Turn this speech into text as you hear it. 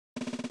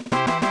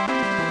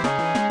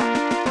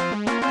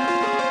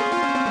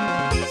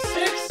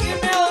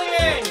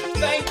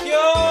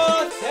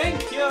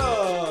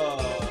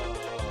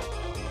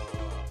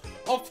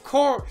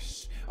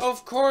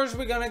Of course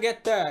we're gonna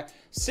get the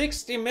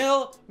 60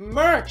 mil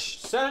merch,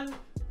 son.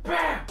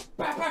 Bam!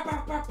 Bah, bah,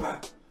 bah, bah, bah.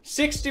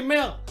 60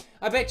 mil.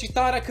 I bet you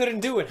thought I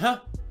couldn't do it, huh?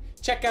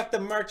 Check out the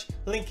merch,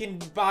 link in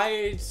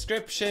bio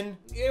description.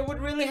 It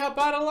would really help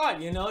out a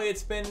lot, you know.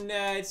 Its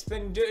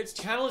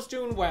channel is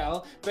doing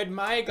well, but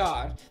my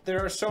God,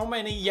 there are so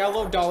many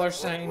yellow dollar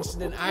signs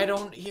that I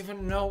don't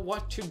even know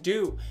what to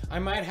do. I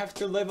might have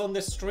to live on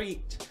the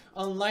street,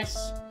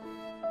 unless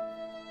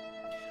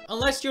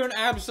you're an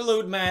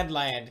absolute mad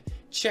lad.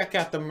 Check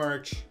out the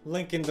merch,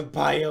 link in the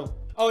bio.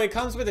 Oh, it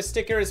comes with a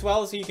sticker as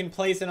well, so you can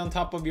place it on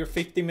top of your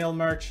 50 mil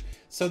merch,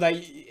 so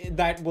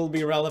that will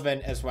be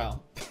relevant as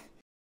well.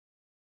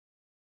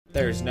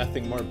 There's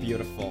nothing more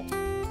beautiful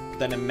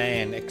than a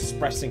man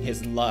expressing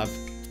his love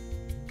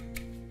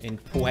in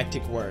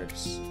poetic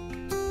words.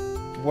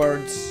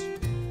 Words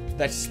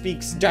that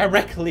speaks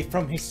directly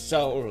from his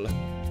soul.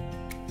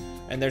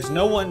 And there's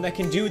no one that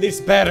can do this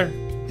better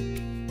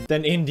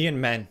than Indian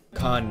man.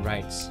 Khan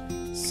writes,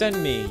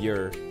 send me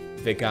your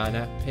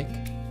vegana pic.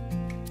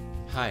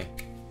 Hi,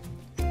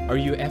 are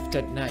you effed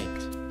at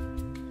night?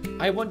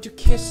 I want to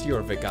kiss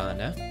your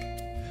vegana.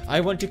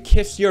 I want to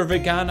kiss your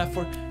vegana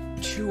for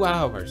 2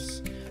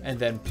 hours and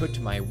then put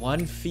my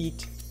 1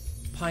 feet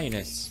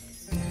penis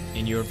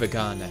in your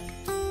vagina.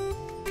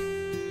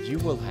 You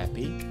will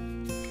happy.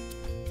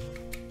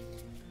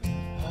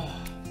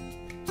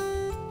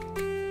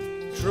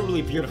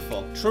 Truly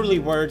beautiful. Truly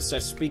words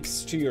that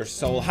speaks to your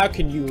soul. How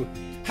could you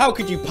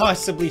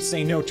possibly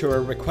say no to a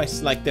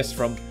request like this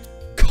from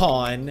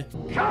Khan?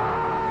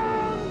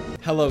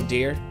 Hello,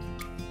 dear.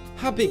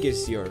 How big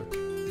is your...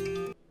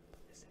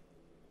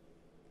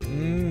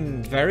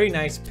 very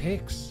nice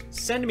pics.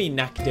 Send me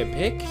naked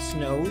pics,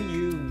 no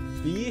you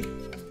be.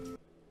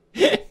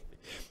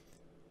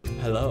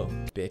 Hello,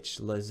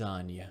 bitch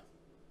lasagna.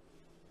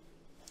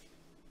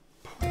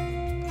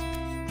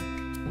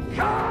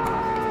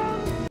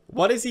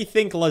 What does he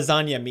think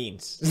lasagna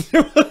means?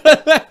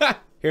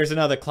 Here's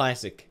another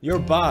classic. Your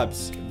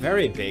bobs,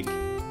 very big.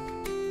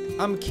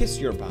 Kiss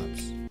your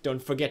bobs.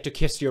 Don't forget to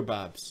kiss your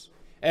bobs.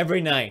 Every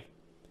night,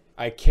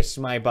 I kiss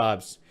my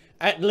bobs.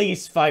 At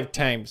least 5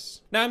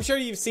 times. Now, I'm sure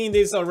you've seen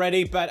this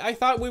already, but I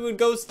thought we would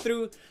go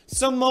through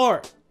some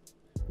more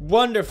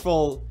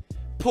wonderful,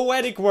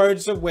 poetic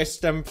words of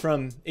wisdom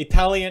from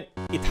Italian,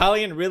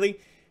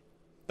 really?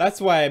 That's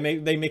why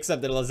they mix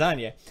up the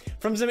lasagna.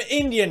 From some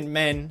Indian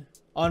men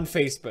on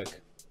Facebook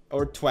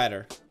or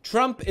Twitter.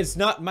 Trump is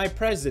not my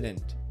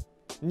president.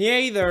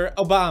 Neither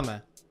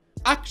Obama.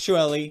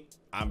 Actually,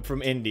 I'm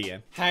from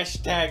India.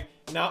 Hashtag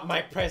not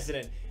my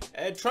president.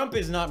 Trump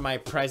is not my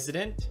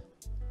president.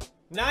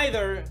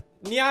 Neither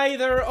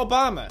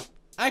Obama.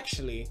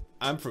 Actually,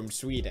 I'm from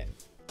Sweden.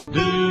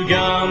 Du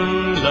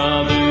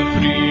gamla, du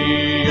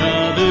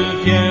fria,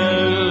 du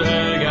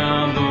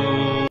fjällhöga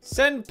mo.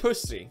 Send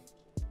pussy.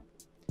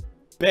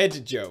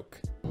 Bed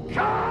joke.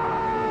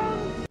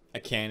 I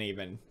can't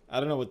even. I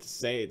don't know what to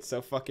say. It's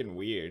so fucking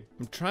weird.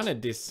 I'm trying to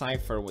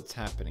decipher what's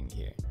happening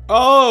here.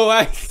 Oh,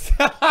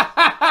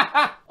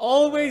 I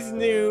always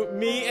knew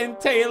me and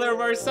Taylor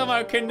were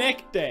somehow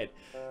connected.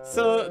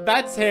 So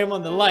that's him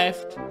on the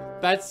left.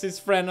 That's his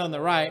friend on the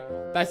right.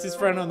 That's his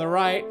friend on the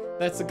right.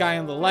 That's the guy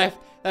on the left.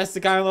 That's the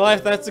guy on the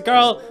left. That's the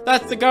girl.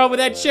 That's the girl with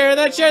that chair.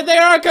 That chair. They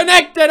are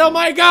connected. Oh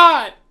my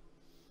God.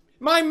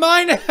 My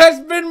mind has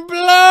been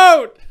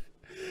blown.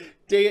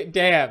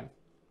 Damn.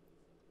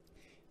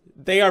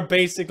 They are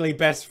basically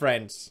best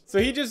friends. So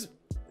he just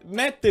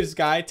met this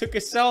guy, took a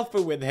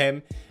selfie with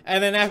him,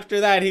 and then after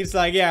that, he's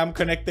like, yeah, I'm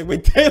connected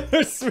with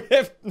Taylor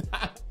Swift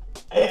now.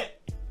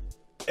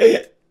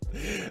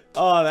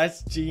 Oh,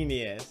 that's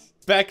genius.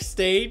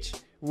 Backstage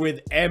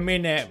with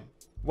Eminem.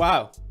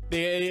 Wow.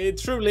 It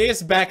truly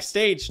is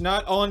backstage,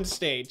 not on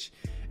stage.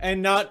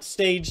 And not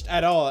staged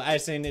at all,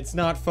 as in it's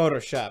not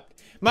photoshopped.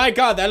 My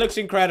God, that looks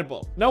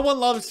incredible. No one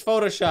loves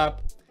Photoshop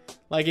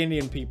like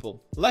Indian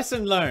people.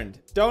 Lesson learned.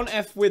 Don't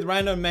F with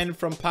random men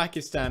from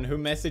Pakistan who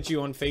message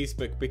you on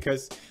Facebook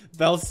because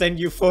they'll send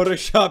you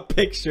Photoshop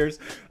pictures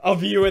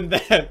of you and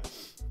them.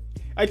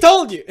 I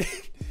told you.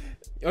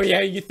 Oh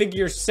yeah, you think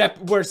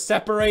we're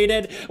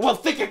separated? Well,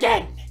 think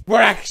again.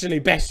 We're actually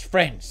best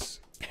friends.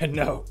 And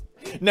no,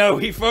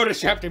 he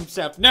photoshopped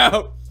himself.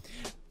 No,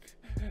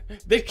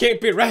 this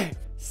can't be right.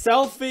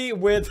 Selfie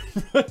with...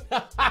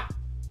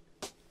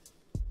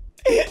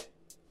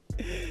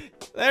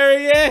 There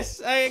he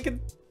is.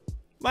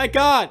 My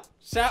God.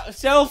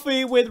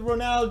 Selfie with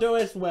Ronaldo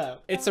as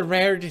well. It's a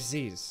rare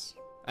disease.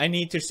 I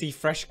need to see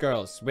fresh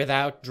girls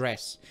without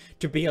dress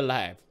to be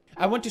alive.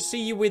 I want to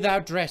see you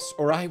without dress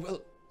or I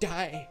will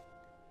die.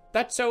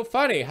 That's so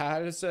funny.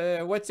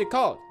 What's it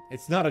called?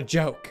 It's not a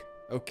joke.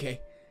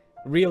 Okay.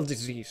 Real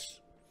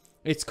disease.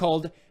 It's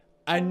called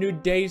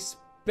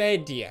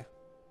anudespedia.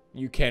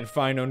 You can't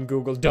find on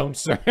Google. Don't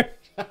search.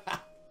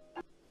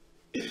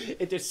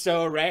 It is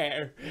so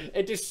rare.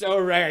 It is so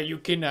rare you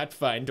cannot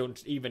find.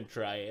 Don't even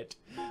try it.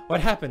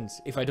 What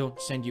happens if I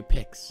don't send you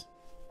pics?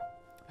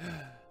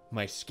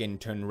 My skin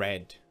turn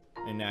red,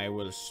 and I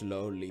will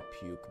slowly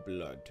puke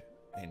blood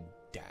and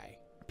die.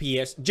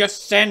 P.S.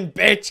 Just send,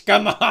 bitch!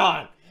 Come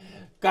on!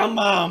 Come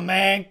on,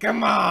 man!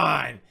 Come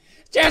on!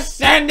 Just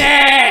send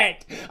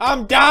it!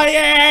 I'm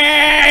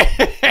dying!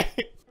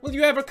 Will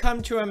you ever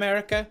come to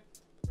America?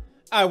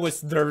 I was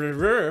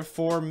there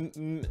for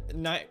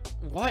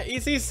what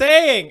is he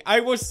saying? I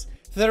was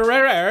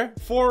there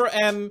for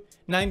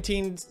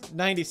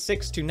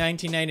 1996 to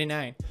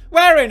 1999.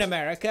 Where in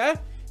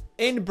America?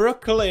 In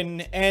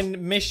Brooklyn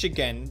and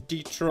Michigan,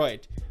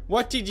 Detroit.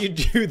 What did you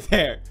do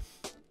there?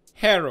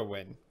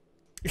 Heroin.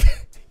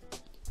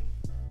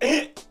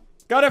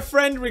 Got a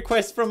friend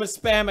request from a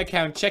spam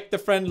account. Checked the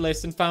friend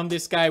list and found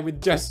this guy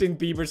with Justin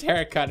Bieber's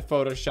haircut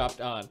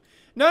photoshopped on.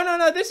 No, no,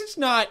 no, this is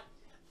not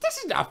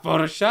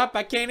Photoshop.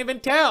 I can't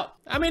even tell.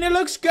 I mean, it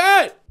looks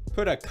good.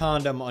 Put a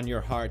condom on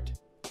your heart,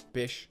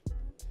 bish.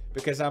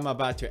 Because I'm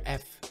about to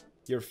F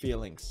your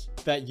feelings.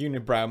 That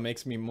unibrow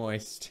makes me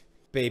moist.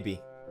 Baby,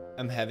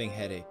 I'm having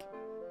headache.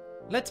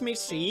 Let me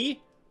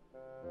see.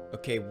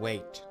 Okay,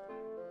 wait.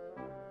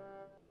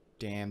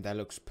 Damn, that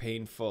looks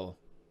painful.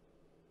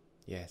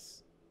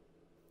 Yes.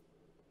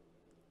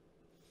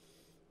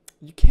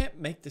 You can't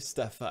make this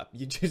stuff up.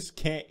 You just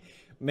can't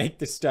make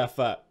this stuff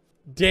up.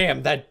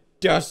 Damn, that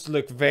does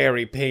look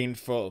very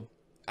painful.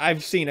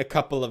 I've seen a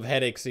couple of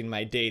headaches in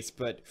my days,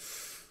 but...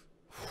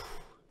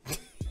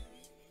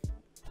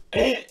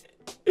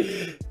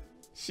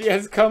 She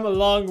has come a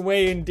long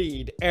way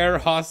indeed. Air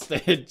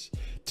hostage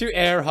to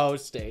air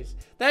hostess.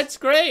 That's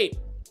great.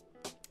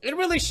 It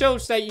really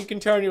shows that you can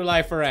turn your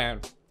life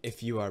around.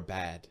 If you are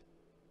bad,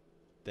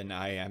 then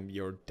I am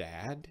your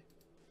dad.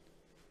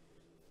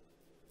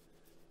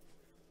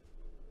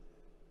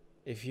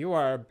 If you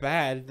are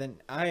bad,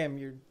 then I am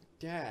your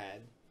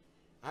dad.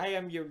 I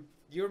am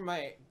you're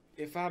my,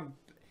 if I'm,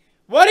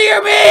 what do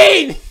you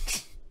mean?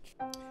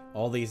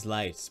 All these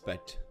lights,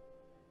 but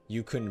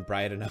you couldn't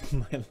brighten up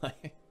my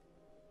life.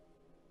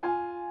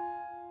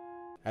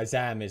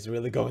 Azam is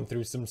really going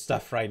through some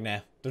stuff right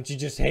now. Don't you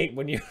just hate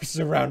when you're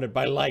surrounded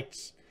by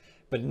lights,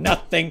 but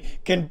nothing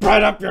can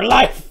brighten up your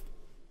life?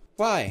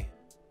 Why?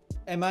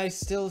 Am I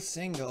still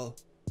single?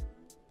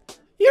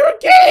 You're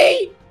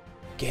gay!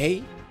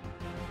 Gay?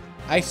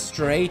 I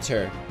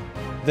straighter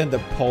than the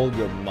pole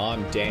your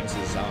mom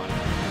dances on.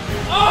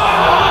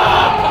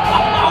 Oh!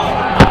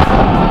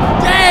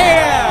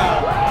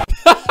 Damn!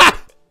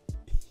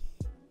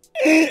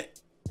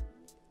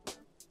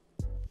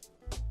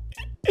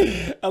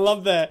 I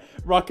love the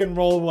rock and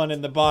roll one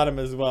in the bottom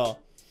as well.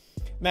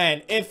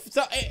 Man, if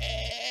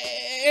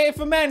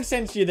a man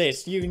sends you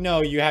this, you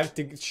know you have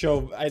to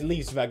show at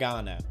least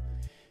vagina.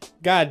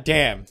 God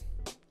damn.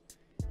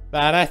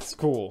 That's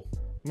cool.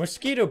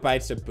 Mosquito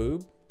bites a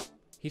boob.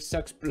 He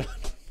sucks blood.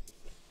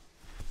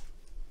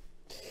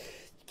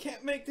 You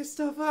can't make this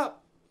stuff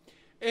up.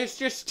 It's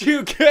just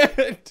too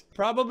good.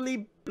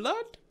 Probably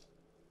blood?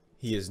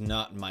 He is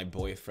not my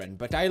boyfriend,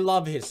 but I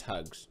love his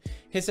hugs,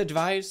 his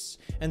advice,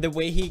 and the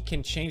way he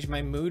can change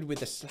my mood with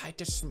the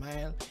slightest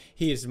smile.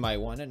 He is my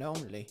one and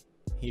only.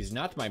 He's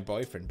not my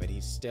boyfriend, but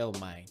he's still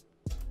mine.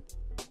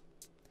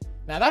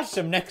 Now that's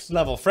some next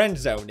level friend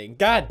zoning.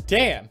 God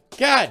damn.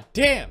 God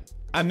damn.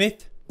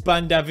 Amit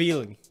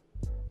Bandavil.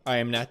 I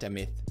am not a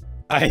myth.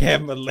 I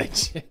am a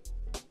legend.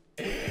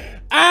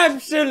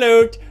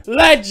 Absolute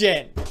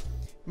legend.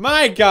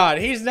 My god,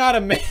 he's not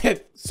a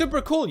myth.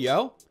 Super cool,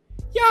 yo.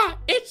 Yeah,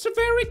 it's a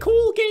very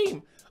cool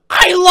game.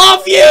 I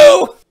love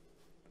you!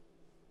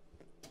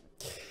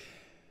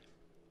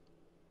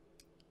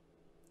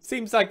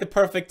 Seems like the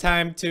perfect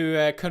time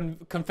to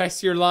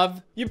confess your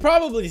love. You've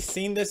probably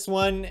seen this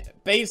one.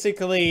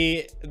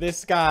 Basically,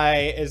 this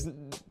guy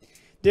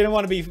didn't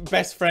want to be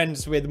best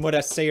friends with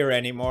Mudassir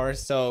anymore,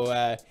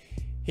 so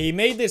he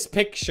made this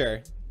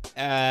picture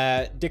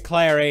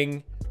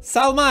declaring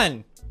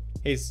Salman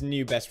his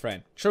new best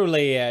friend.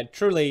 Truly,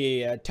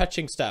 truly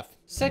touching stuff.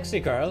 Sexy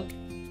girl,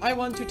 I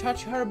want to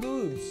touch her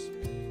boobs.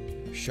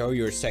 Show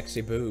your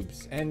sexy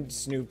boobs and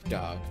Snoop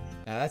Dogg.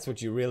 Now that's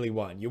what you really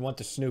want. You want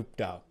the Snoop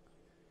Dogg.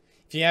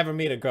 If you ever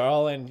meet a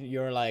girl and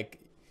you're like,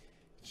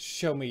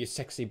 show me your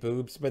sexy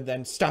boobs, but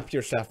then stop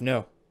yourself.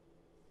 No.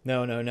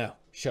 No, no, no.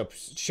 Show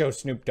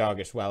Snoop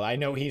Dogg as well. I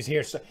know he's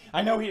here.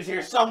 I know he's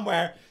here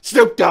somewhere.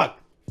 Snoop Dogg!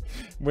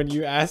 When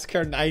you ask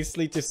her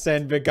nicely to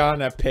send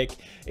vegana pic,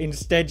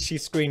 instead she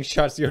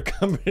screenshots your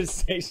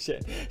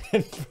conversation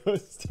and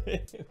posts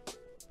it.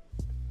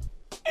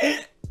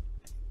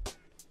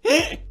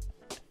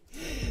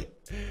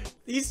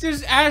 He's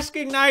just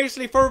asking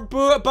nicely for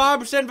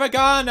Bobs and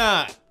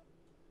vegana.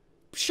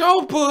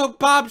 Show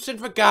Bobs and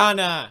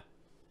vegana.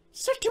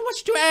 It's not too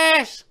much to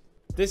ask.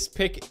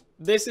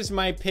 This is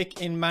my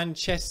pick in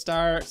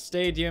Manchester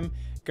Stadium.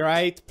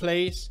 Great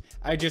place.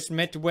 I just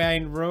met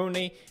Wayne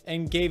Rooney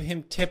and gave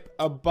him tip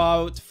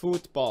about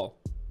football.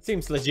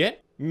 Seems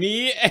legit.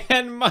 Me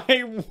and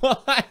my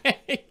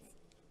wife.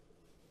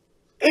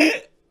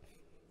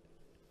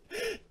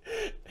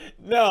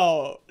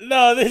 No,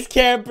 no, this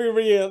can't be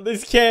real.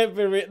 This can't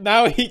be real.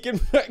 Now he can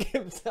fuck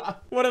himself.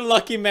 What a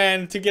lucky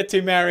man to get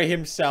to marry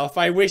himself.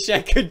 I wish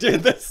I could do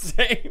the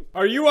same.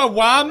 Are you a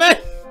woman?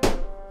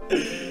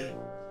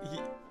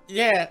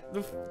 Yeah,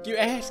 you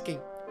asking.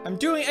 I'm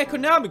doing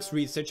economics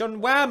research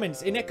on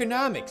womans in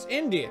economics,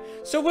 India.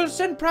 So we'll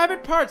send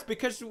private parts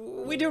because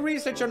we do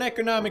research on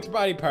economics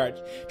body parts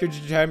to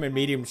determine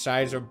medium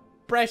size or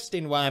breast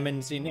in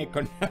womans in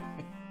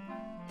economics.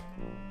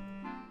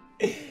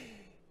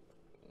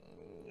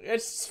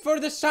 It's for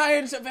the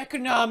science of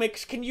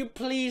economics. Can you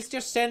please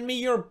just send me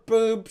your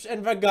boobs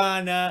and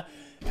vagina?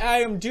 I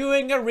am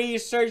doing a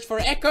research for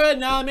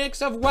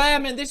economics of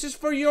women. This is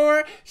for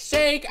your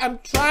sake. I'm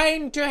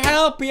trying to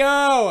help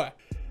you.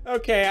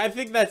 Okay, I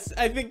think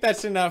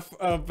that's enough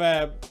of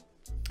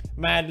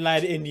Mad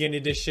Lad Indian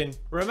edition.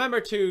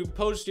 Remember to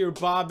post your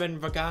Bob and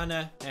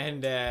vagina,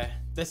 and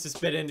this has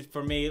been it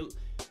for me.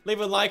 Leave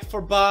a like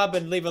for Bob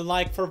and leave a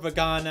like for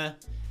vagina,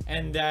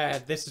 and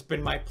this has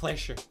been my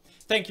pleasure.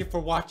 Thank you for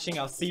watching.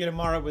 I'll see you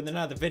tomorrow with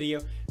another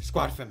video.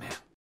 Squad Fam out.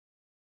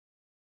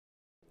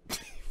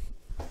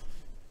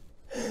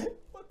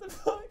 What the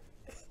fuck?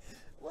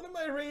 What am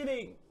I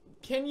reading?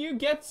 Can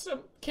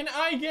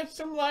I get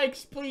some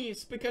likes,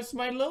 please? Because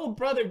my little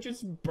brother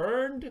just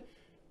burned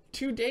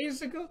 2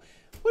 days ago.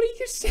 What are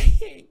you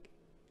saying?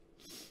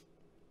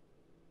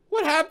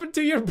 What happened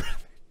to your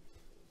brother?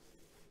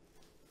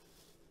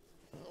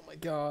 Oh my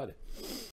god.